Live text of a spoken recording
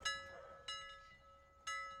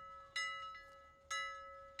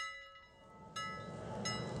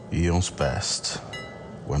Eons passed,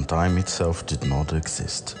 when time itself did not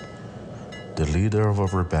exist. The leader of a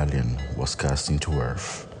rebellion was cast into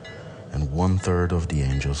earth, and 1/3 of the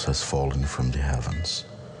angels has fallen from the heavens.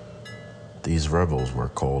 These rebels were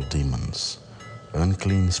called demons,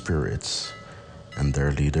 unclean spirits, and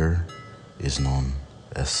their leader is known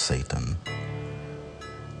as Satan.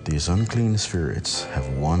 These unclean spirits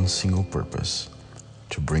have one single purpose: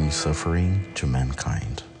 to bring suffering to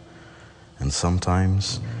mankind. And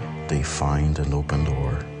sometimes they find an open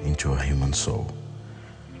door into a human soul.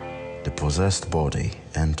 The possessed body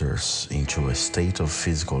enters into a state of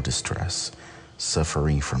physical distress,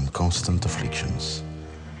 suffering from constant afflictions.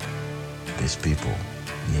 These people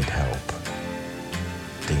need help.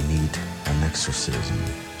 They need an exorcism.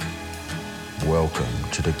 Welcome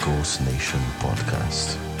to the Ghost Nation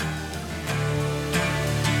podcast.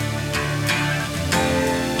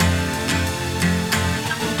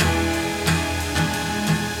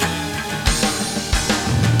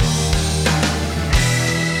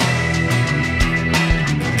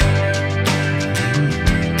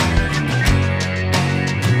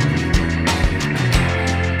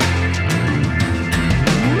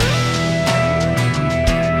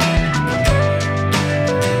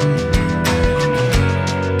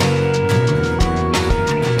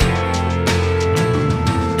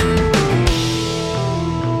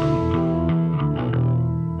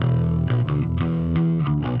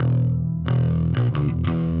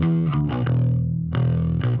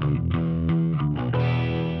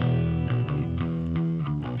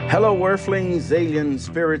 Hello, earthlings, aliens,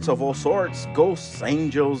 spirits of all sorts, ghosts,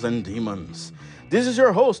 angels, and demons. This is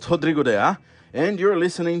your host, Rodrigo Dea, and you're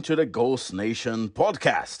listening to the Ghost Nation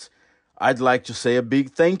podcast. I'd like to say a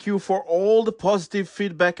big thank you for all the positive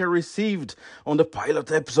feedback I received on the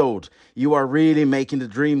pilot episode. You are really making the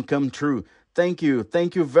dream come true. Thank you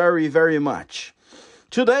very, very much.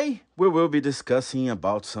 Today, we will be discussing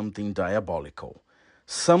about something diabolical,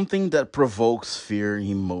 something that provokes fear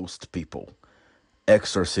in most people.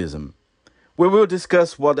 Exorcism. We will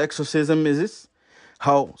discuss what exorcism is,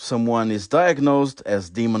 how someone is diagnosed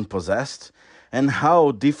as demon-possessed, and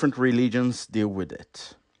how different religions deal with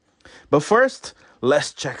it. But first,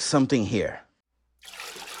 let's check something here.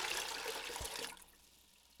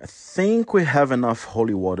 I think we have enough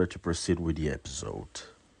holy water to proceed with the episode.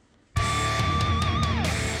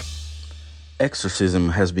 Exorcism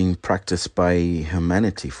has been practiced by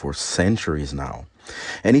humanity for centuries now.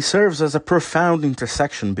 And it serves as a profound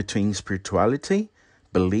intersection between spirituality,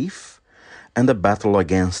 belief, and the battle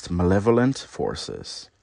against malevolent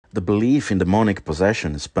forces. The belief in demonic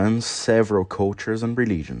possession spans several cultures and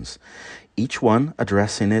religions, each one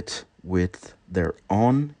addressing it with their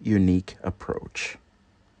own unique approach.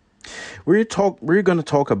 We're going to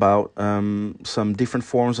talk about some different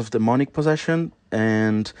forms of demonic possession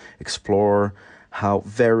and explore how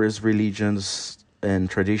various religions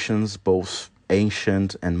and traditions, both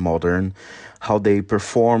ancient and modern, how they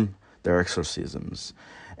perform their exorcisms.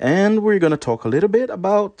 And we're going to talk a little bit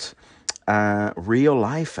about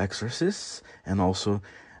real-life exorcists and also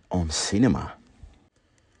on cinema.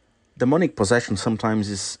 Demonic possession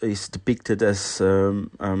sometimes is depicted as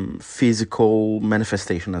physical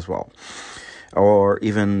manifestation as well, or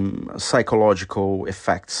even psychological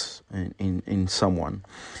effects in someone.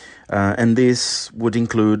 And this would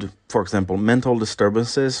include, for example, mental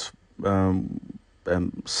disturbances,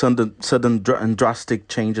 sudden and drastic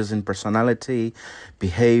changes in personality,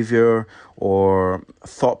 behavior, or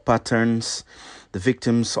thought patterns. The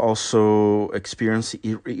victims also experience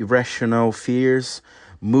irrational fears,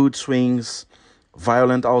 mood swings,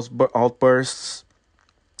 violent outbursts.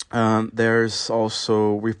 There's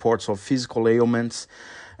also reports of physical ailments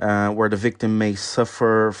where the victim may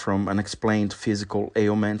suffer from unexplained physical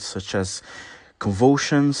ailments such as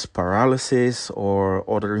convulsions, paralysis, or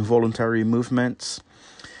other involuntary movements.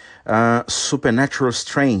 Supernatural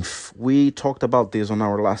strength. We talked about this on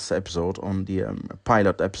our last episode, on the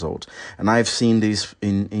pilot episode, and I've seen this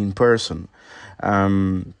in person.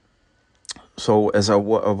 So as I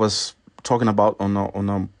was talking about on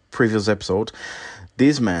a previous episode,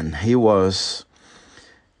 this man, he was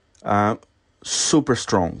super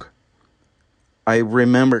strong. I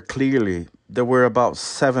remember clearly there were about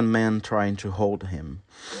 7 men trying to hold him,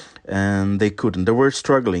 and they couldn't. They were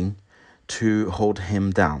struggling to hold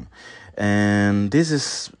him down. And this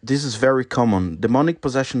is very common. Demonic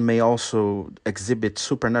possession may also exhibit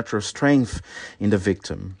supernatural strength in the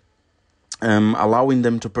victim, allowing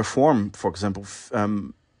them to perform, for example,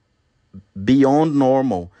 beyond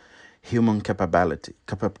normal human capabilities.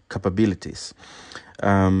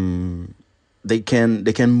 They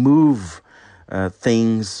can move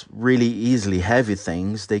things really easily, heavy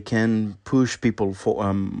things. They can push people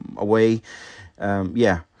away. They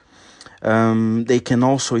can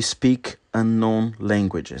also speak unknown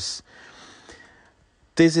languages.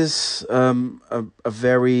 This is a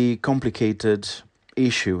very complicated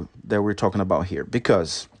issue that we're talking about here,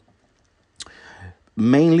 because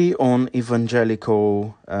mainly on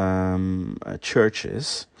evangelical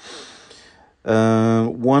churches,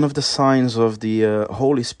 one of the signs of the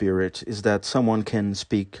Holy Spirit is that someone can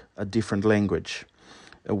speak a different language,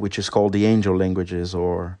 which is called the angel languages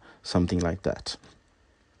or something like that.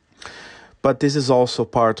 But this is also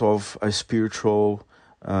part of a spiritual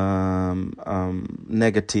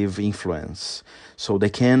negative influence. So they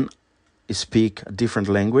can speak a different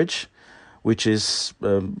language, which is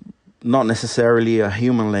not necessarily a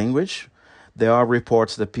human language. There are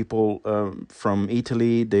reports that people from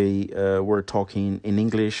Italy, they were talking in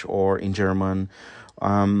English or in German,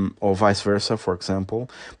 or vice versa, for example.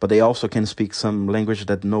 But they also can speak some language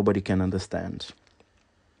that nobody can understand.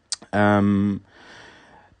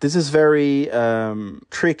 This is very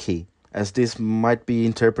tricky, as this might be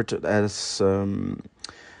interpreted as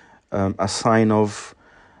a sign of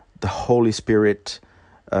the Holy Spirit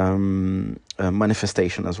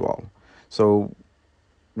manifestation as well. So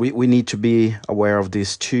we need to be aware of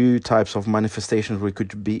these two types of manifestations, which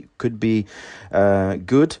could be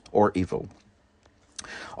good or evil.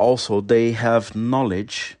 Also, they have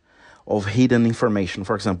knowledge of hidden information.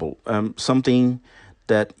 For example, something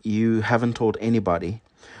that you haven't told anybody,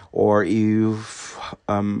 or you've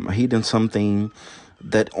hidden something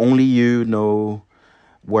that only you know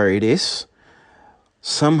where it is.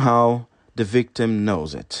 Somehow the victim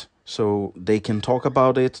knows it. So they can talk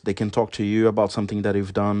about it. They can talk to you about something that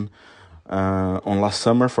you've done on last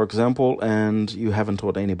summer, for example, and you haven't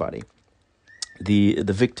told anybody. The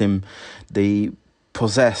victim, they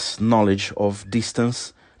possess knowledge of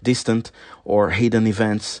distant or hidden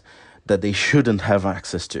events that they shouldn't have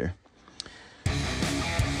access to.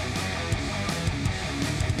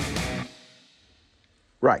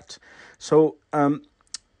 Right. So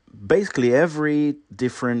basically every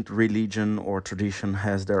different religion or tradition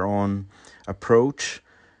has their own approach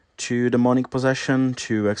to demonic possession,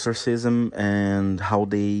 to exorcism, and how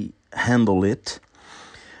they handle it.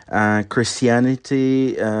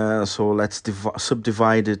 Christianity, so let's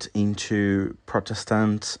subdivide it into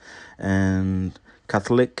Protestant and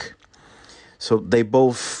Catholic. So they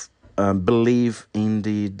both believe in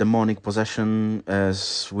the demonic possession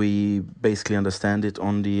as we basically understand it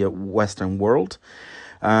on the Western world.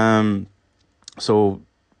 So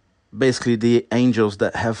basically the angels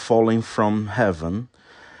that have fallen from heaven,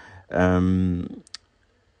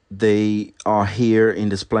 they are here in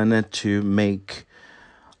this planet to make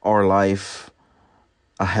our life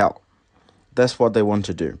a hell. That's what they want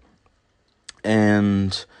to do.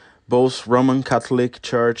 And both Roman Catholic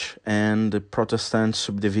Church and the Protestant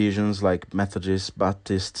subdivisions like Methodists,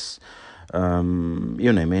 Baptists,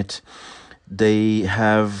 you name it, they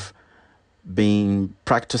have been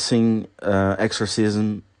practicing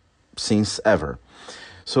exorcism since ever.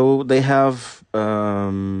 So they have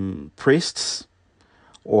priests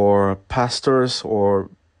or pastors or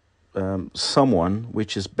someone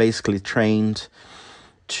which is basically trained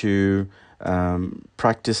to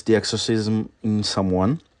practice the exorcism in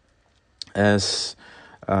someone, as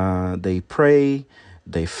they pray,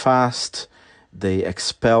 they fast, they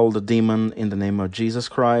expel the demon in the name of Jesus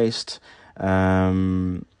Christ,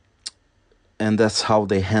 and that's how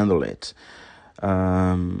they handle it.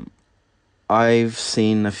 I've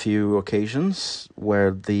seen a few occasions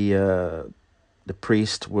where the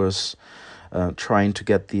priest was trying to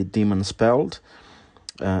get the demon expelled,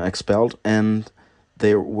 and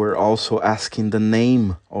they were also asking the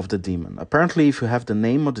name of the demon. Apparently, if you have the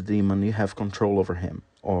name of the demon, you have control over him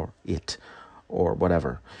or it or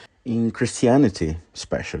whatever. In Christianity,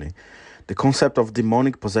 especially, the concept of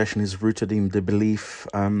demonic possession is rooted in the belief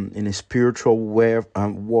in a spiritual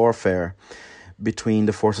warfare between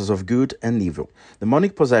the forces of good and evil.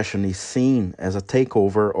 Demonic possession is seen as a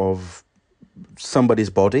takeover of somebody's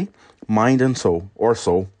body, mind and soul,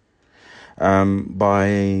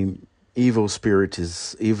 by evil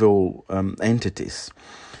spirits, evil entities.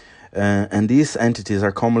 And these entities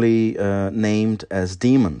are commonly named as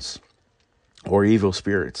demons or evil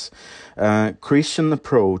spirits. Christian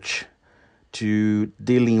approach to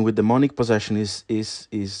dealing with demonic possession is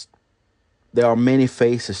there are many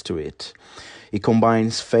phases to it. It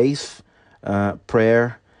combines faith,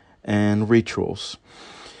 prayer, and rituals.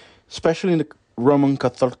 Especially in the Roman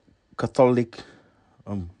Catholic,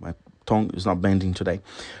 my tongue is not bending today.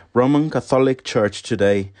 Roman Catholic Church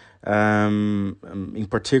today, in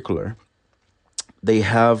particular, they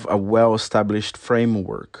have a well-established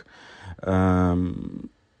framework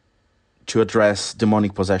to address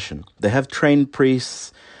demonic possession. They have trained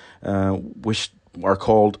priests, which are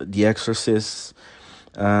called the exorcists,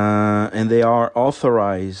 and they are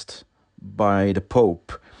authorized by the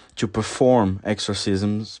Pope to perform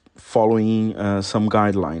exorcisms following some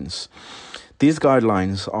guidelines. These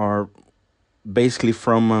guidelines are basically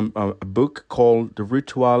from a book called the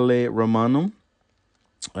Rituale Romanum,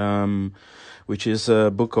 which is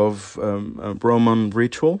a book of a Roman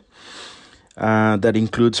ritual that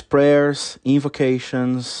includes prayers,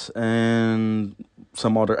 invocations, and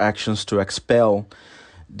some other actions to expel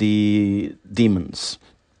the demons.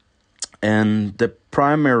 And the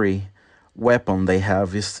primary weapon they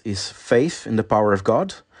have is faith in the power of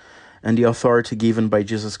God and the authority given by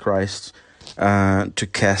Jesus Christ to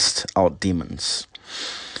cast out demons.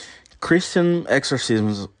 Christian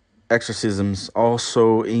exorcisms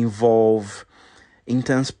also involve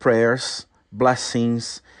intense prayers,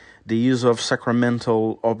 blessings, the use of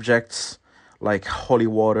sacramental objects like holy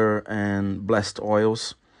water and blessed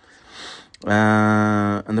oils.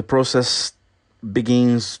 And the process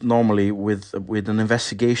begins normally with an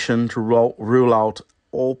investigation to rule out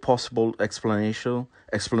all possible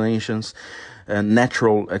explanations,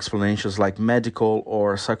 natural explanations like medical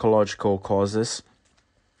or psychological causes,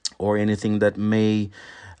 or anything that may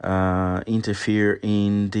interfere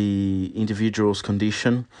in the individual's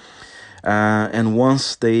condition. And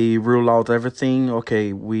once they rule out everything,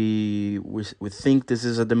 okay, we think this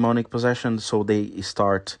is a demonic possession, so they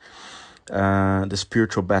start the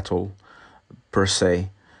spiritual battle per se,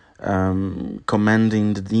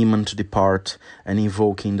 commanding the demon to depart and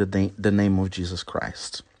invoking the name of Jesus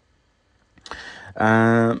Christ.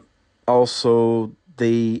 Also,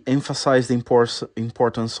 they emphasize the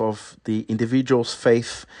importance of the individual's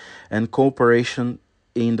faith and cooperation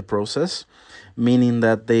in the process, meaning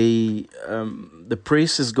that the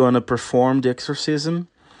priest is going to perform the exorcism,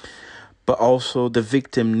 but also the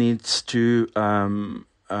victim needs to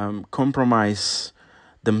compromise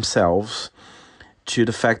themselves to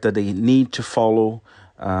the fact that they need to follow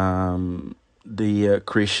the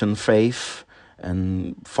Christian faith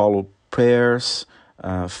and follow prayers,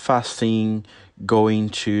 fasting, going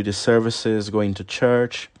to the services, going to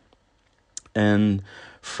church. And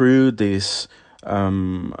through these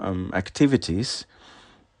activities,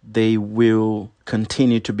 they will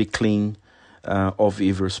continue to be clean of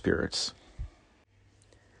evil spirits.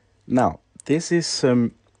 Now, this is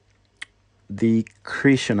the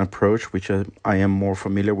Christian approach, which I am more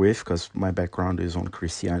familiar with because my background is on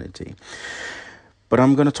Christianity. But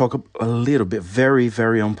I'm going to talk a little bit, very,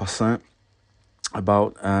 very en passant,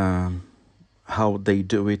 about how they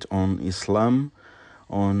do it on Islam,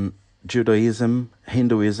 on Judaism,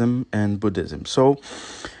 Hinduism, and Buddhism. So,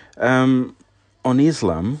 on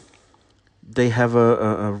Islam, they have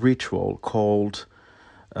a ritual called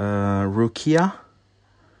Ruqya,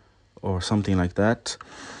 or something like that,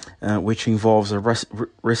 which involves a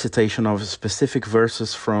recitation of specific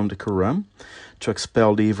verses from the Quran to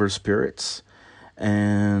expel the evil spirits.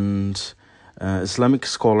 And Islamic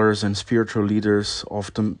scholars and spiritual leaders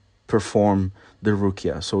often perform the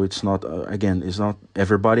Ruqya. So it's not, it's not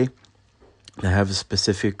everybody. They have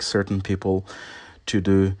specific certain people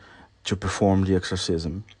to perform the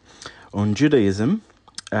exorcism. On Judaism,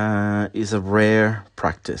 is a rare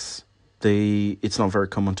practice. It's not very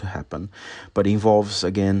common to happen, but involves,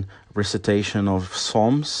 again, recitation of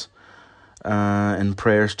psalms and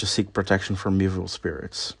prayers to seek protection from evil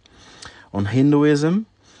spirits. On Hinduism,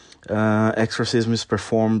 exorcism is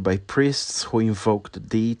performed by priests who invoke the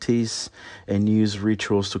deities and use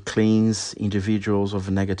rituals to cleanse individuals of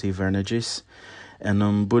negative energies. And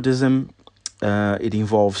on Buddhism, it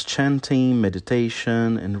involves chanting,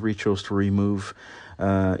 meditation, and rituals to remove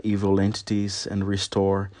evil entities and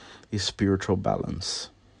restore his spiritual balance.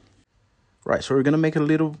 Right, so we're going to make a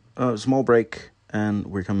little small break, and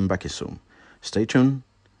we're coming back soon. Stay tuned.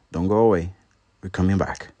 Don't go away. We're coming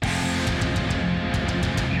back.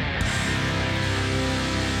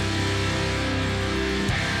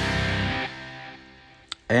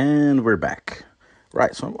 And we're back.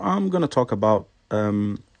 Right, so I'm going to talk about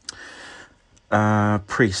a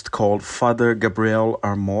priest called Father Gabriel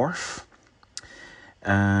Amorth.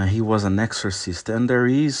 He was an exorcist, and there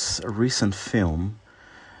is a recent film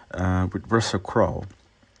with Russell Crowe.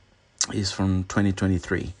 It's from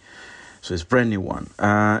 2023, so it's a brand new one,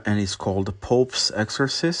 and it's called The Pope's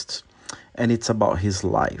Exorcist, and it's about his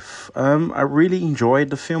life. I really enjoyed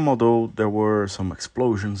the film, although there were some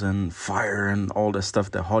explosions and fire and all the stuff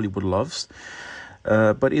that Hollywood loves,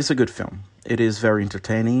 but it's a good film. It is very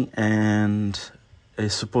entertaining, and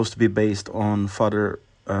is supposed to be based on Father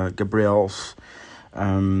Gabriel's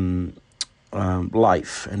life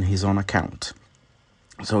and his own account.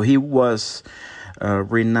 So he was a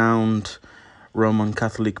renowned Roman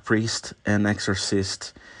Catholic priest and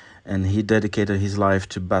exorcist, and he dedicated his life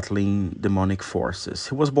to battling demonic forces.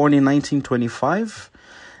 He was born in 1925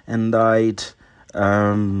 and died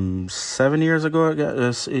 7 years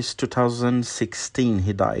ago. It's 2016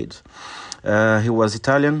 he died. He was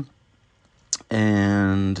Italian,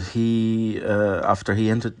 and he after he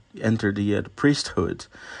entered the priesthood,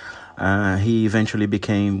 he eventually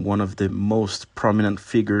became one of the most prominent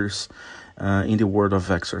figures in the world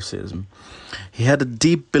of exorcism. He had a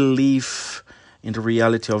deep belief in the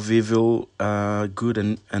reality of evil, good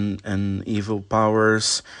and evil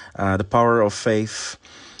powers, the power of faith,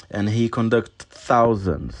 and he conducted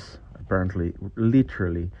thousands, apparently,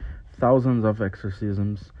 literally, thousands of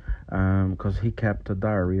exorcisms, because he kept a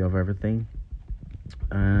diary of everything,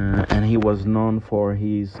 and he was known for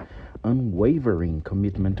his unwavering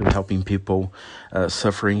commitment to helping people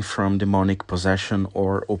suffering from demonic possession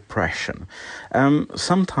or oppression.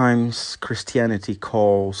 Sometimes Christianity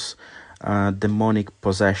calls demonic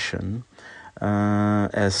possession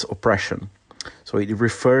as oppression, so it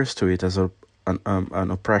refers to it as an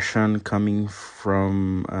oppression coming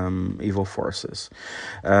from evil forces.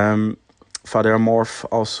 Father Amorth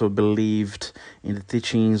also believed in the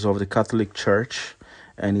teachings of the Catholic Church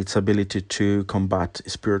and its ability to combat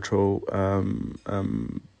spiritual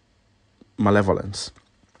malevolence.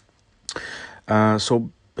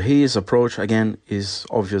 So his approach, again, is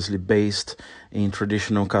obviously based in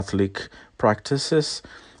traditional Catholic practices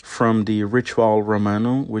from the Ritual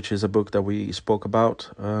Romanum, which is a book that we spoke about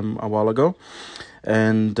a while ago.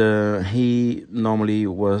 And he normally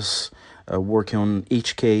was working on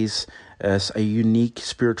each case as a unique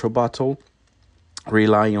spiritual battle,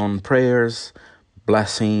 relying on prayers,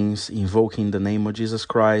 blessings, invoking the name of Jesus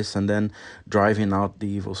Christ, and then driving out the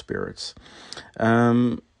evil spirits.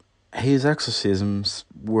 His exorcisms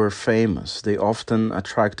were famous. They often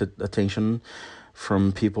attracted attention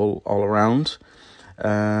from people all around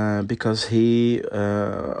because he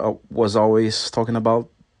was always talking about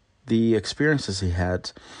the experiences he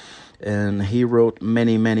had. And he wrote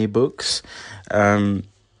many, many books.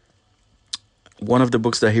 One of the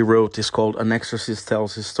books that he wrote is called An Exorcist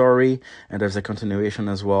Tells His Story, and there's a continuation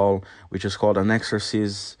as well, which is called An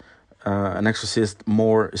Exorcist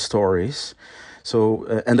More Stories.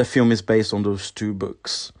 So, and the film is based on those two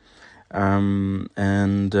books.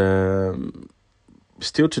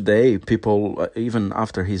 Still today, people, even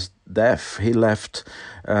after his death, he left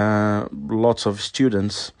lots of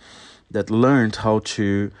students that learned how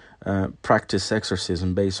to practice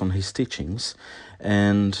exorcism based on his teachings,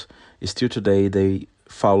 and still today they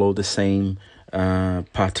follow the same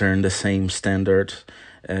pattern, the same standard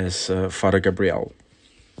as Father Gabriel.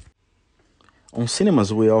 On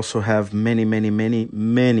cinemas, we also have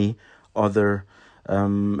many other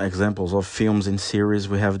examples of films and series.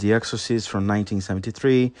 We have The Exorcist from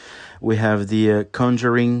 1973. We have the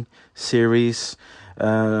Conjuring series,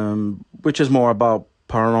 which is more about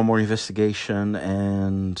paranormal investigation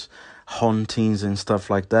and hauntings and stuff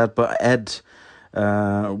like that. But Ed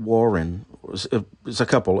Warren, it's a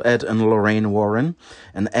couple, Ed and Lorraine Warren.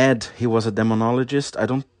 And Ed, he was a demonologist. I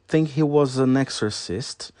don't think he was an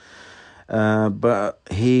exorcist, but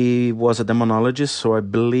he was a demonologist, so I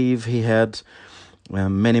believe he had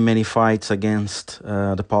many fights against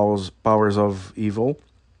the powers of evil.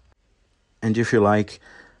 And if you like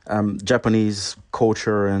Japanese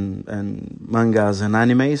culture and mangas and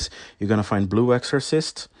animes, you're going to find Blue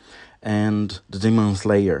Exorcist and The Demon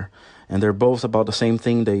Slayer. And they're both about the same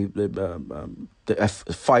thing. They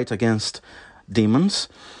fight against demons.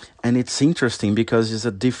 And it's interesting because it's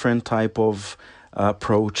a different type of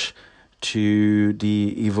approach to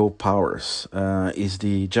the evil powers. Is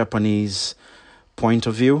the Japanese point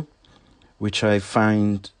of view, which I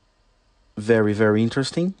find very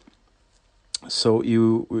interesting. So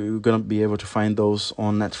you're going to be able to find those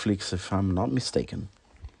on Netflix, if I'm not mistaken.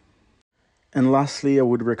 And lastly, I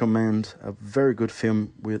would recommend a very good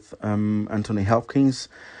film with Anthony Hopkins.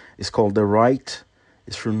 It's called The Rite.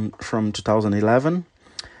 It's from 2011.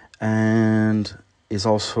 And is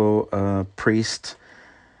also a priest.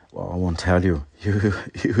 Well, I won't tell you.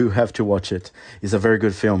 You have to watch it. It's a very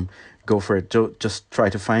good film. Go for it. Just try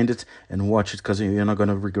to find it and watch it, because you're not going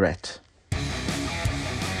to regret.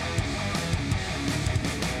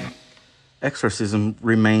 Exorcism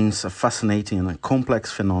remains a fascinating and a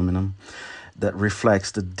complex phenomenon that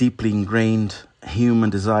reflects the deeply ingrained human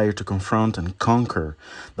desire to confront and conquer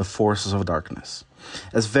the forces of darkness.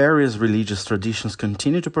 As various religious traditions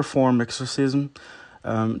continue to perform exorcism,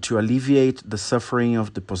 to alleviate the suffering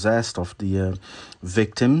of the possessed, of the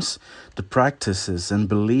victims, the practices and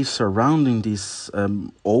beliefs surrounding this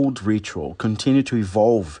old ritual continue to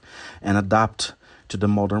evolve and adapt to the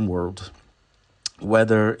modern world.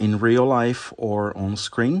 Whether in real life or on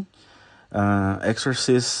screen,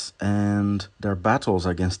 exorcists and their battles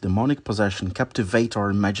against demonic possession captivate our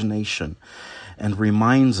imagination and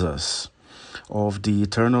reminds us of the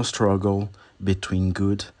eternal struggle between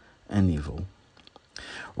good and evil.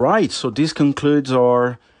 Right, so this concludes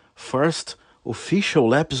our first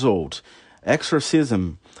official episode,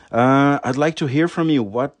 Exorcism. I'd like to hear from you.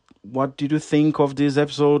 What did you think of this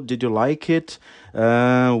episode? Did you like it?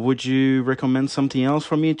 Would you recommend something else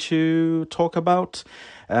for me to talk about?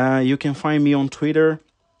 You can find me on Twitter,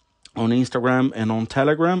 on Instagram, and on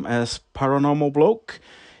Telegram as Paranormal Bloke.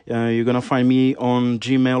 You're going to find me on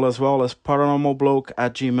Gmail as well as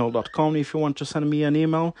paranormalbloke@gmail.com if you want to send me an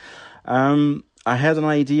email. I had an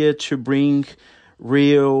idea to bring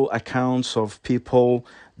real accounts of people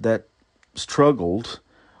that struggled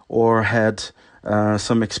or had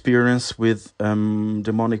some experience with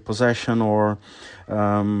demonic possession or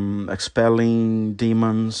expelling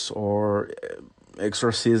demons or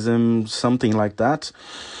exorcism, something like that.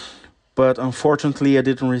 But unfortunately, I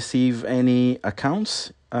didn't receive any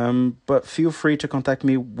accounts. But feel free to contact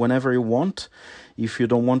me whenever you want. If you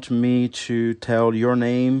don't want me to tell your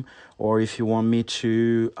name, or if you want me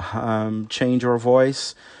to change your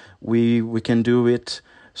voice, we can do it.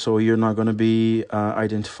 So you're not going to be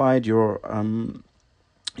identified. Your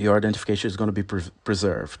identification is going to be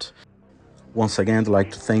preserved. Once again, I'd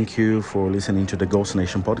like to thank you for listening to the Ghost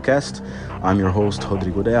Nation podcast. I'm your host,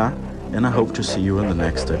 Rodrigo Dea, and I hope to see you in the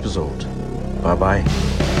next episode.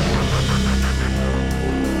 Bye-bye.